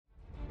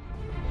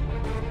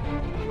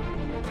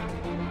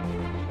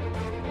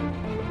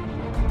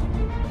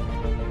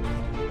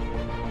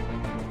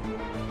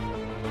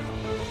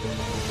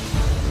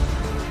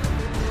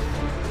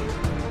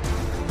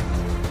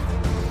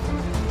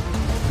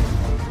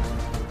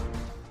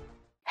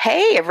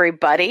Hey,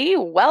 everybody.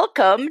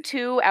 Welcome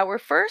to our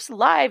first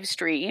live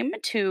stream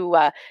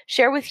to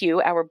share with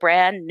you our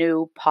brand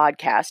new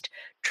podcast,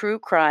 True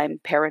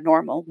Crime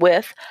Paranormal,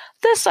 with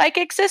the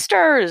Psychic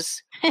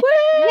Sisters. Woo!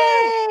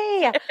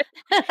 Yay!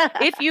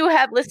 If you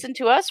have listened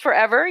to us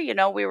forever, you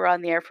know we were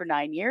on the air for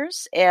 9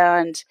 years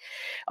and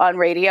on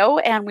radio,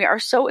 and we are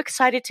so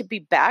excited to be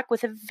back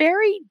with a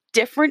very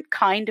different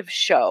kind of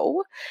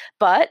show.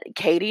 But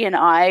Katie and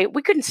I,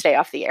 we couldn't stay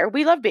off the air.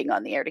 We love being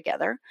on the air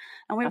together,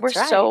 and we were That's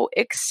right. so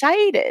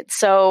excited.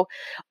 So,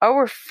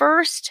 our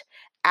first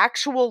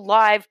actual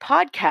live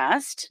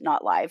podcast,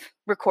 not live,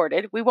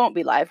 recorded, we won't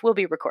be live, we'll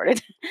be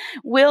recorded,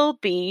 will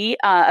be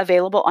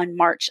available on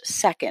March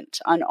 2nd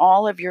on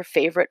all of your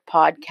favorite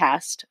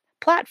podcast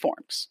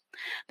platforms.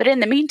 But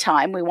in the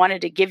meantime, we wanted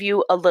to give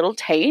you a little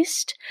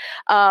taste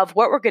of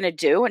what we're going to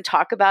do and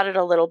talk about it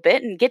a little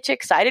bit and get you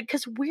excited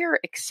because we're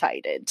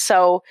excited.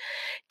 So,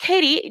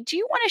 Katie, do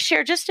you want to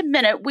share just a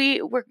minute?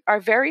 Our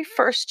very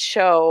first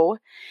show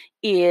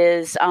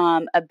is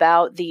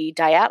about the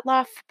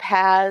Dyatlov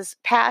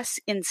Pass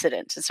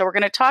incident. And so we're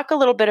going to talk a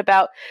little bit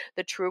about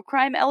the true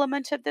crime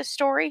element of this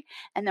story,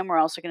 and then we're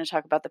also going to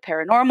talk about the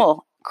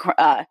paranormal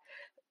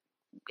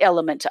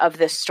element of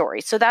this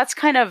story. So that's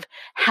kind of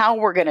how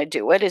we're going to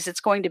do it. Is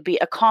it's going to be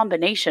a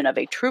combination of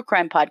a true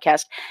crime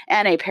podcast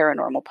and a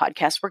paranormal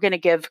podcast. We're going to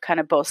give kind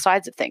of both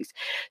sides of things.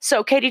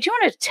 So, Katie, do you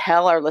want to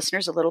tell our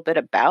listeners a little bit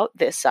about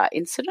this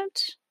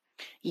incident?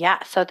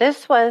 Yeah, so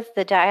this was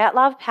the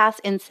Dyatlov Pass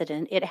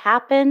incident. It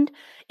happened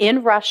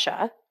in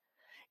Russia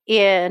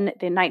in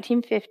the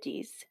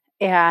 1950s.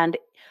 And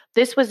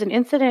this was an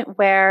incident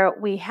where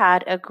we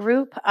had a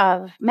group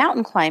of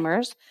mountain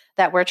climbers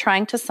that were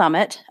trying to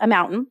summit a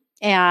mountain,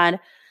 and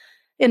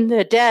in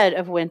the dead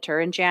of winter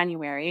in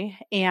January,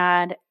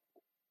 and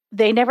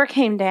they never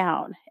came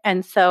down.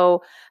 And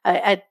so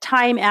a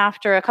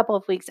couple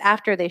of weeks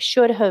after they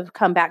should have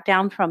come back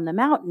down from the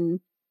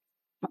mountain,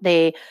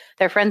 their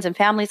friends and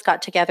families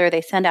got together.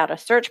 They sent out a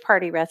search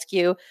party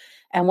rescue.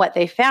 And what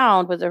they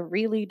found was a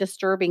really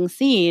disturbing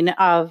scene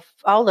of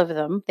all of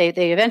them. They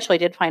eventually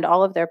did find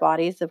all of their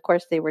bodies. Of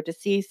course, they were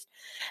deceased.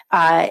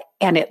 And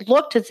it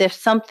looked as if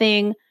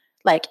something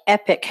like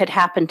epic had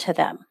happened to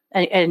them,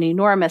 an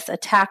enormous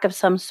attack of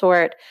some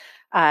sort.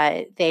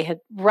 They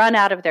had run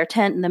out of their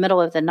tent in the middle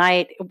of the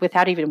night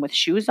with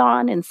shoes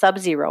on in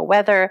sub-zero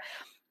weather.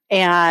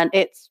 And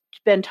it's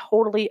been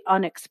totally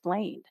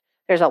unexplained.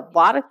 There's a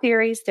lot of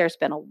theories. There's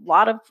been a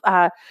lot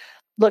of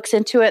looks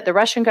into it. The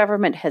Russian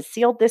government has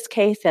sealed this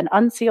case and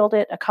unsealed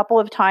it a couple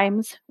of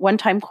times, one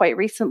time quite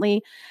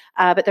recently.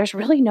 But there's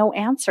really no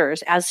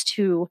answers as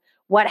to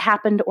what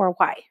happened or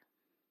why.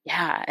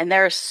 Yeah, and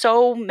there are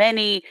so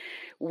many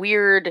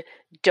weird,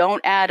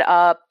 don't add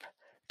up,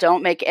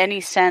 don't make any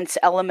sense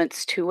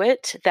elements to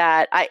it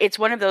that it's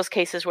one of those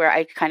cases where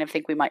I kind of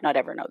think we might not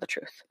ever know the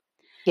truth.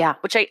 Yeah.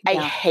 Which I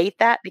hate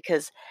that,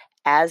 because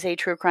as a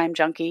true crime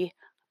junkie,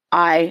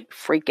 I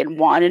freaking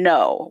want to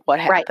know what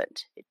happened.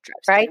 Right. It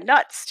drives me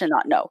nuts to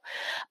not know.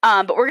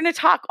 But we're going to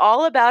talk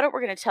all about it.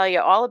 We're going to tell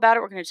you all about it.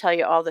 We're going to tell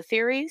you all the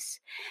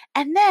theories.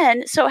 And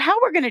then, so how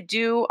we're going to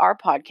do our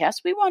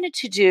podcast, we wanted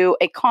to do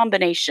a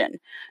combination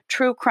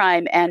true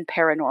crime and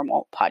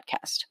paranormal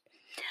podcast.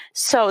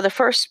 So the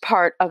first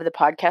part of the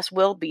podcast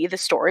will be the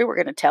story. We're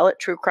going to tell it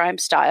true crime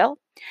style.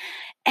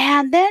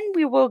 And then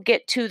we will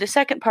get to the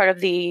second part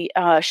of the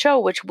show,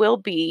 which will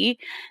be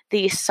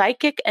the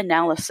psychic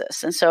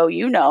analysis. And so,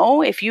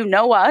 if you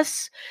know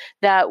us,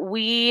 that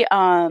we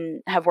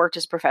have worked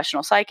as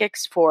professional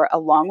psychics for a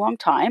long, long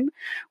time.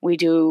 We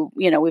do,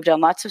 we've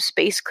done lots of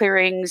space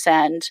clearings,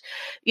 and,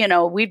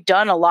 we've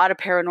done a lot of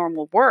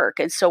paranormal work.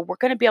 And so we're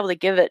going to be able to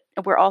give it.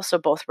 We're also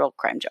both real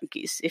crime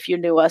junkies. If you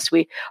knew us,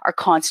 we are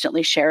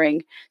constantly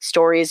sharing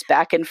stories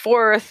back and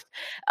forth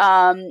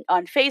on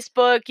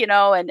Facebook,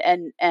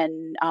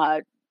 and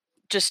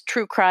just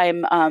true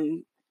crime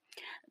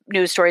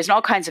news stories and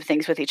all kinds of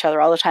things with each other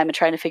all the time, and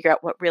trying to figure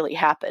out what really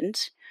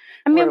happened.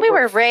 I mean, we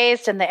were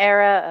raised in the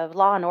era of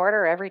Law and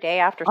Order every day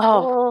after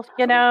school,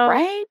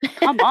 Right?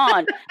 Come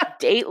on.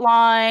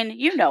 Dateline, it.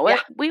 Yeah.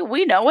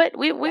 We know it.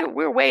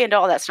 We're way into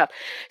all that stuff.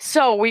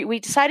 So we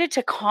decided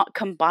to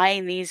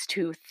combine these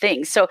two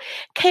things. So,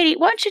 Katie,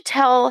 why don't you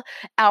tell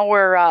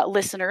our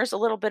listeners a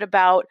little bit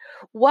about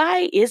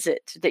why is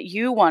it that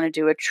you want to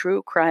do a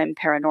true crime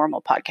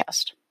paranormal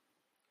podcast?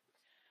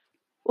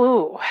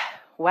 Ooh,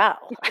 well,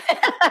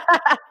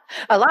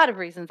 a lot of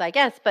reasons, I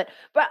guess, but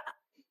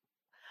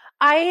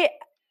I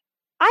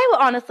will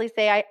honestly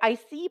say I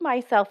see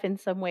myself in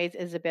some ways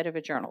as a bit of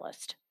a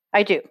journalist.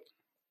 I do.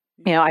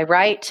 I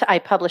write, I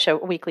publish a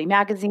weekly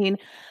magazine.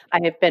 I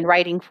have been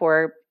writing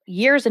for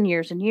years and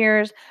years and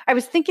years. I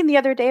was thinking the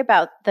other day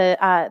about that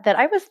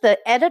I was the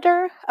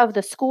editor of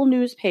the school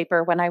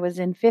newspaper when I was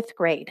in 5th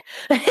grade.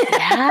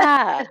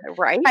 Yeah,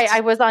 right.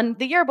 I was on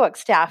the yearbook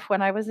staff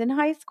when I was in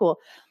high school.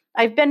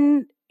 I've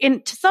been,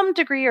 to some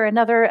degree or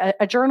another,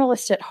 a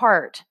journalist at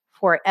heart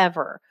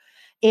forever.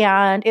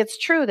 And it's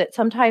true that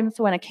sometimes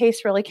when a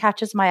case really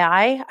catches my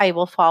eye, I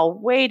will fall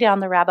way down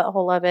the rabbit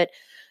hole of it,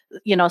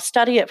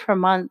 study it for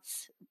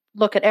months,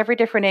 look at every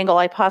different angle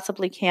I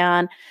possibly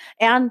can,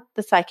 and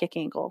the psychic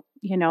angle,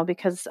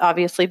 because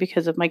obviously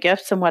because of my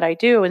gifts and what I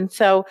do. And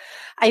so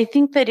I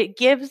think that it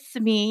gives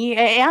me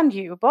and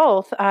you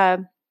both a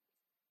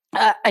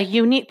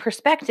unique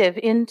perspective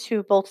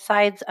into both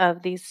sides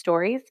of these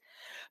stories.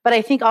 But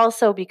I think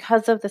also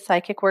because of the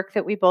psychic work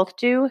that we both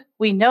do,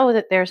 we know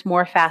that there's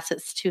more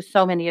facets to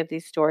so many of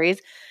these stories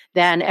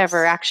than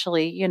ever Yes.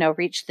 actually,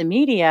 reach the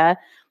media,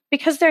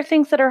 because they're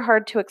things that are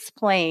hard to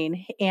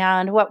explain.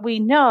 And what we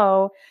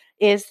know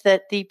is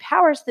that the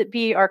powers that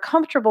be are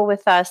comfortable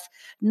with us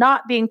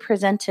not being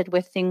presented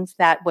with things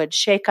that would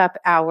shake up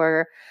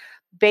our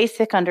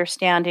basic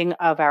understanding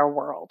of our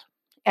world.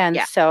 And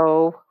Yeah.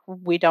 so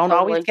we don't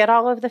always Totally. get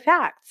all of the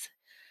facts.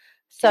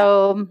 Yeah.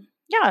 So,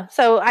 yeah,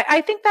 so I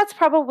think that's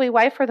probably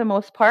why, for the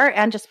most part,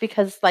 and just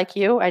because, like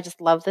you, I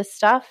just love this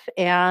stuff.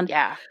 And,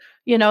 Yeah.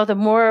 the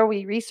more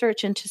we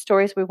research into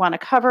stories we want to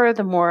cover,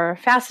 the more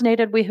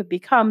fascinated we have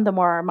become, the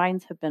more our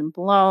minds have been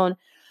blown.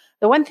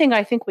 The one thing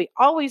I think we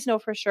always know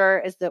for sure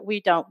is that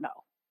we don't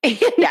know.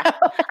 Yeah.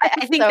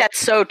 I think So, that's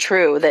so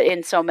true that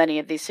in so many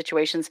of these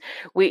situations,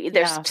 there's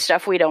yeah,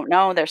 stuff we don't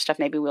know. There's stuff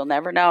maybe we'll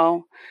never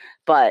know,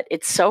 but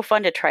it's so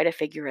fun to try to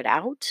figure it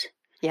out.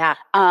 yeah.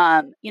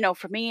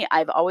 For me,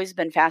 I've always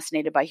been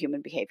fascinated by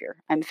human behavior.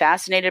 I'm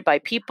fascinated by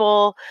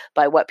people,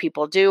 by what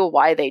people do,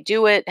 why they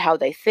do it, how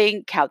they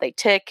think, how they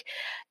tick.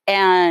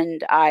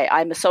 And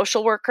I'm a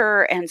social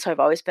worker, and so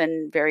I've always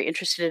been very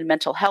interested in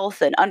mental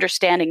health and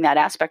understanding that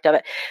aspect of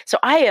it. So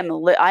I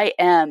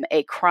am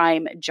a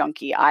crime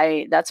junkie.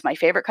 I That's my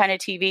favorite kind of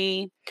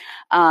TV.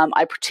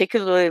 I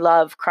particularly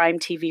love crime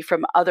TV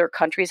from other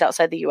countries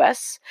outside the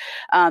U.S.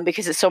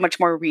 Because it's so much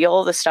more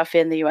real. The stuff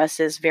in the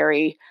U.S. is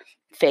very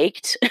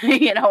faked,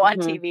 on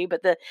Hmm. TV,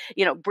 but the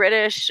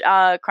British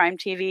crime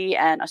TV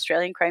and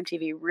Australian crime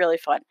TV really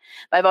fun.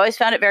 But I've always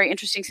found it very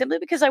interesting simply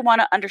because I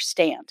want to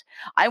understand.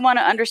 I want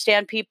to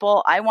understand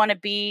people. I want to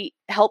be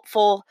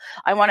helpful.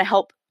 I want to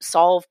help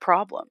solve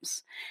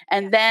problems. Yeah.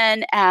 And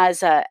then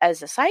as a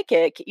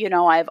psychic,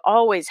 I've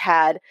always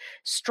had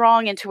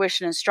strong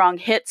intuition and strong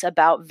hits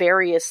about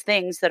various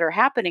things that are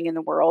happening in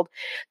the world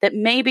that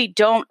maybe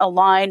don't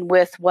align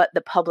with what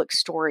the public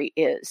story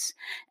is.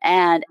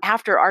 And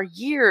after our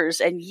years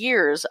and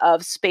years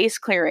of space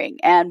clearing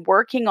and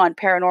working on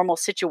paranormal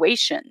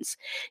situations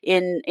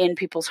in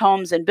people's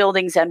homes and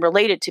buildings and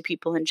related to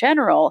people in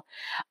general,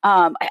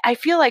 I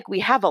feel like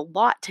we have a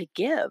lot to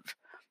give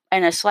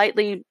and a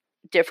slightly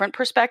different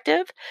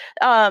perspective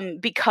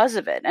because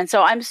of it. And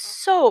so I'm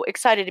so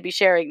excited to be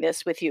sharing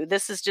this with you.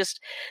 This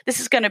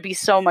is going to be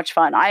so much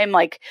fun. I am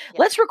like, Yeah.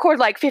 let's record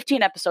like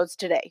 15 episodes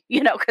today,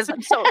 because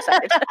I'm so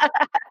excited.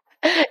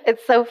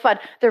 It's so fun.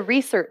 The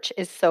research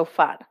is so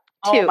fun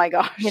Oh too. my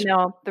gosh.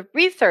 The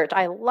research,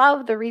 I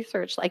love the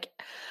research. Like,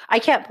 I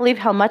can't believe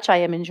how much I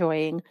am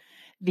enjoying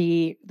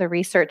the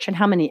research and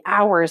how many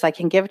hours I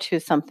can give to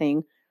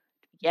something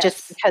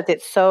just Yes. because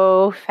it's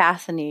so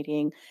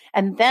fascinating.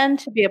 And then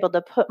to be able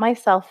to put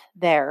myself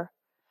there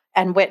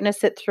and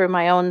witness it through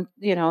my own,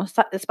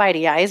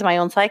 spidey eyes, my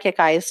own psychic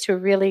eyes, to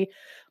really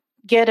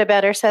get a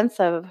better sense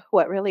of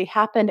what really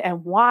happened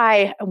and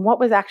why and what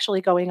was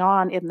actually going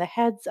on in the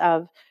heads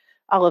of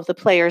all of the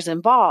players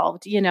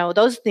involved.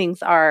 Those things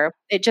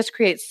it just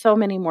creates so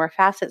many more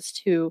facets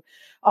to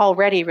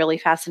already really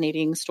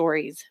fascinating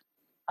stories.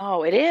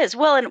 Oh, it is.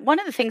 Well, and one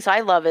of the things I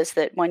love is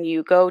that when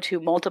you go to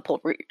multiple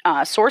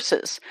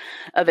sources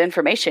of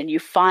information, you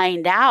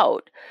find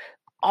out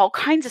all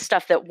kinds of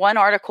stuff that one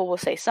article will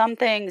say some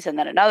things and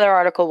then another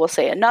article will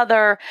say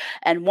another,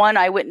 and one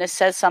eyewitness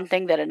says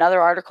something that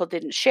another article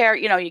didn't share.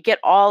 You get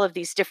all of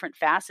these different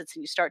facets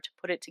and you start to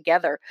put it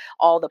together,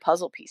 all the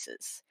puzzle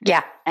pieces.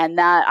 Yeah. And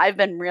that I've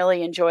been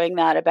really enjoying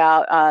that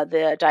about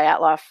the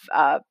Dyatlov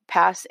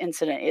Pass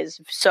incident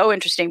is so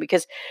interesting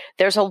because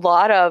there's a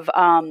lot of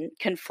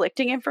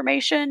conflicting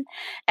information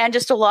and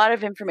just a lot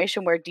of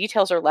information where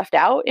details are left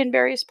out in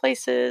various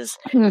places.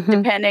 Hmm.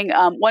 Depending,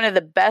 one of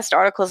the best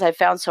articles I've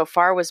found so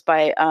far was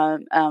by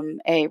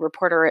a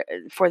reporter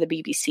for the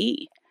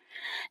BBC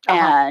Uh-huh.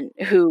 and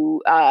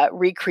who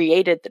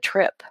recreated the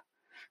trip,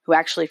 who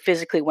actually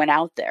physically went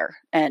out there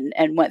and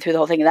went through the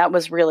whole thing. And that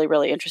was really,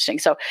 really interesting.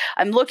 So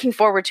I'm looking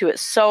forward to it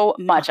so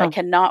much. I Uh-huh.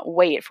 cannot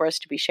wait for us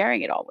to be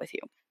sharing it all with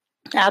you.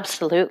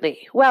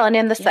 Absolutely. Well, and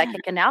in the Yeah.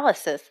 psychic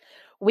analysis,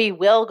 we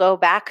will go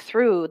back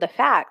through the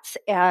facts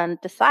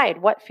and decide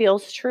what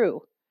feels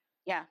true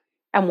Yeah.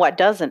 and what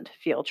doesn't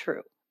feel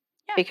true.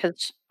 Yeah.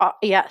 Because,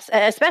 yes,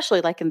 especially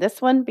like in this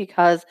one,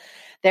 because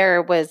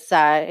there was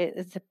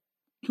the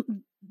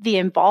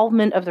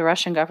involvement of the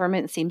Russian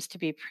government seems to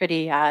be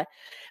pretty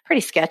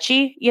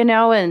sketchy,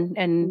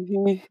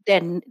 Mhm.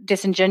 and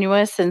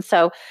disingenuous. And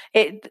so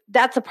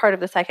that's a part of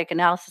the psychic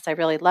analysis I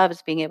really love,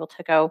 is being able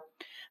to go,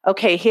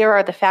 okay, here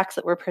are the facts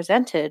that were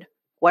presented.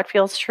 What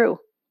feels true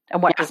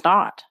and what Yeah. does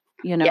not,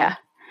 Yeah.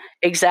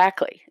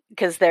 Exactly.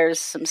 Because there's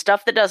some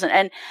stuff that doesn't.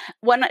 And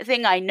one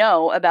thing I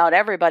know about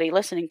everybody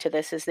listening to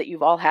this is that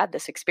you've all had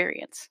this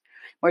experience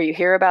where you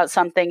hear about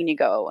something and you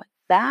go,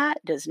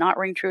 that does not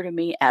ring true to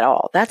me at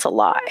all. That's a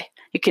lie.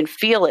 You can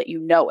feel it, you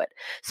know it.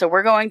 So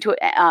we're going to,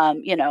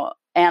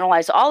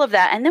 analyze all of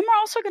that. And then we're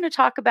also going to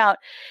talk about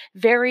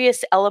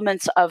various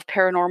elements of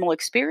paranormal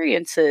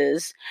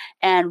experiences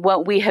and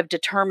what we have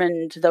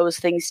determined those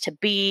things to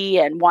be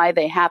and why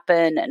they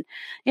happen. And,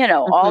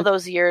 all Mhm.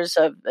 those years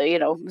of,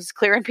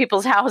 clearing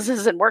people's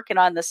houses and working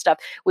on this stuff,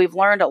 we've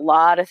learned a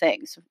lot of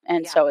things.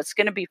 And Yeah. so it's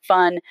going to be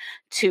fun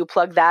to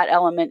plug that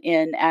element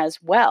in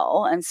as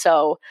well. And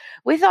so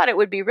we thought it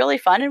would be really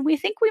fun. And we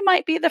think we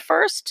might be the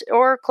first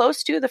or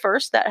close to the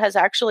first that has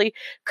actually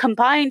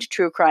combined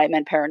true crime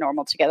and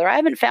paranormal together. I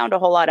haven't found a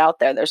whole lot out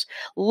there. There's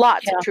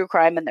lots of Yeah. true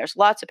crime and there's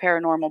lots of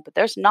paranormal, but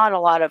there's not a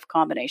lot of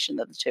combination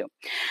of the two.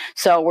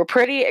 So we're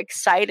pretty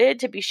excited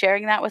to be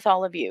sharing that with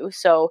all of you.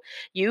 So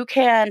you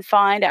can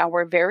find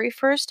our very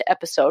first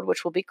episode,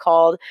 which will be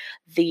called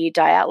The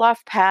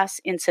Dyatlov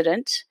Pass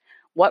Incident,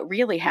 What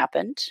Really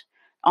Happened,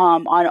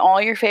 on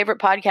all your favorite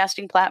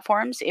podcasting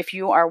platforms. If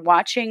you are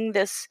watching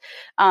this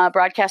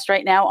broadcast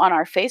right now on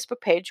our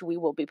Facebook page, we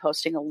will be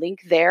posting a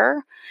link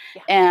there.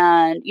 Yeah.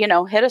 And,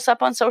 hit us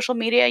up on social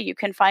media. You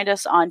can find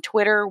us on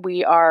Twitter.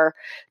 We are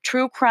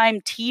True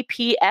Crime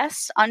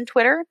TPS on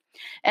Twitter.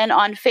 And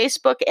on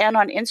Facebook and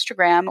on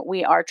Instagram,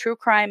 we are True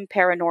Crime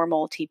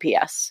Paranormal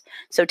TPS.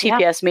 So Yeah.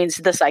 TPS means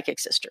the Psychic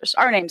Sisters.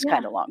 Our name's Yeah.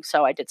 kind of long,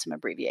 so I did some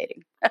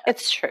abbreviating.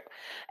 It's true.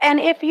 And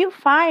if you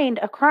find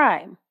a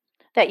crime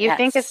that you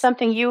think is Yes.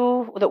 something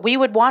that we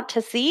would want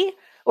to see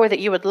or that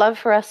you would love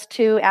for us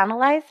to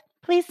analyze,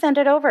 please send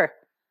it over.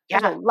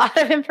 There's a Yeah. lot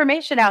of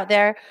information out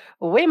there.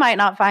 We might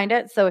not find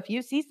it. So if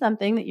you see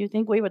something that you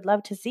think we would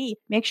love to see,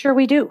 make sure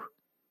we do.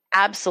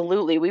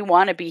 Absolutely. We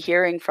want to be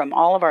hearing from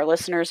all of our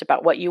listeners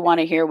about what you want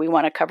to hear. We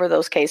want to cover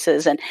those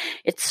cases. And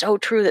it's so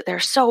true that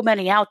there's so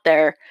many out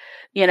there,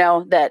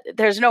 that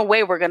there's no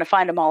way we're going to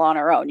find them all on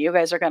our own. You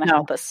guys are going to No.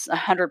 help us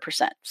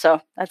 100%. So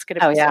that's going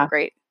to Oh, be so yeah.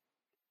 great.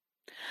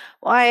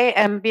 Well, I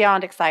am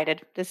beyond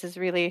excited. It's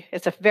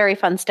a very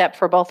fun step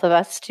for both of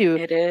us to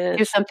It do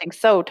is. something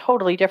so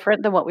totally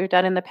different than what we've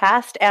done in the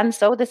past and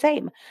so the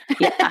same.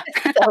 Yeah.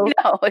 So I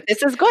know.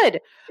 this is good.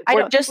 I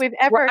We're don't think just we've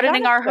ever done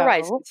broadening a our show.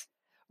 horizons.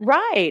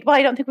 Right. Well,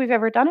 I don't think we've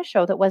ever done a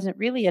show that wasn't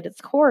really at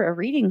its core a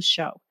readings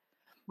show.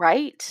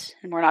 Right.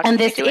 And we're not going And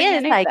to be this doing is,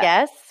 any of I that.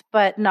 guess,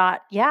 but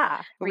not,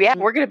 Yeah, reading.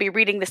 we're going to be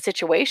reading the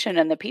situation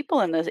and the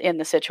people in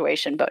the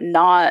situation, but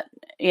not,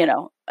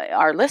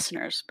 our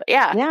listeners. But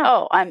yeah. Yeah.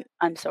 Oh,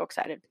 I'm so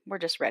excited. We're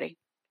just ready.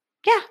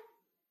 Yeah.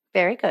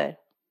 Very good.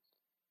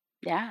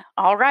 Yeah.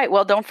 All right.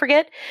 Well, don't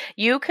forget,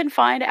 you can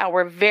find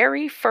our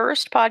very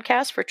first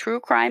podcast for True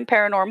Crime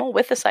Paranormal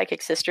with the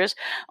Psychic Sisters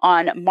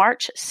on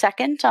March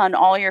 2nd on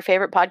all your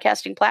favorite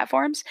podcasting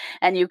platforms.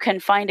 And you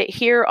can find it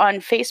here on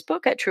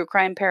Facebook at True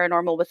Crime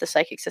Paranormal with the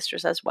Psychic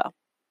Sisters as well.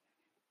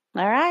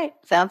 All right.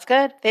 Sounds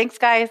good. Thanks,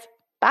 guys.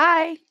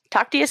 Bye.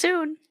 Talk to you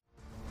soon.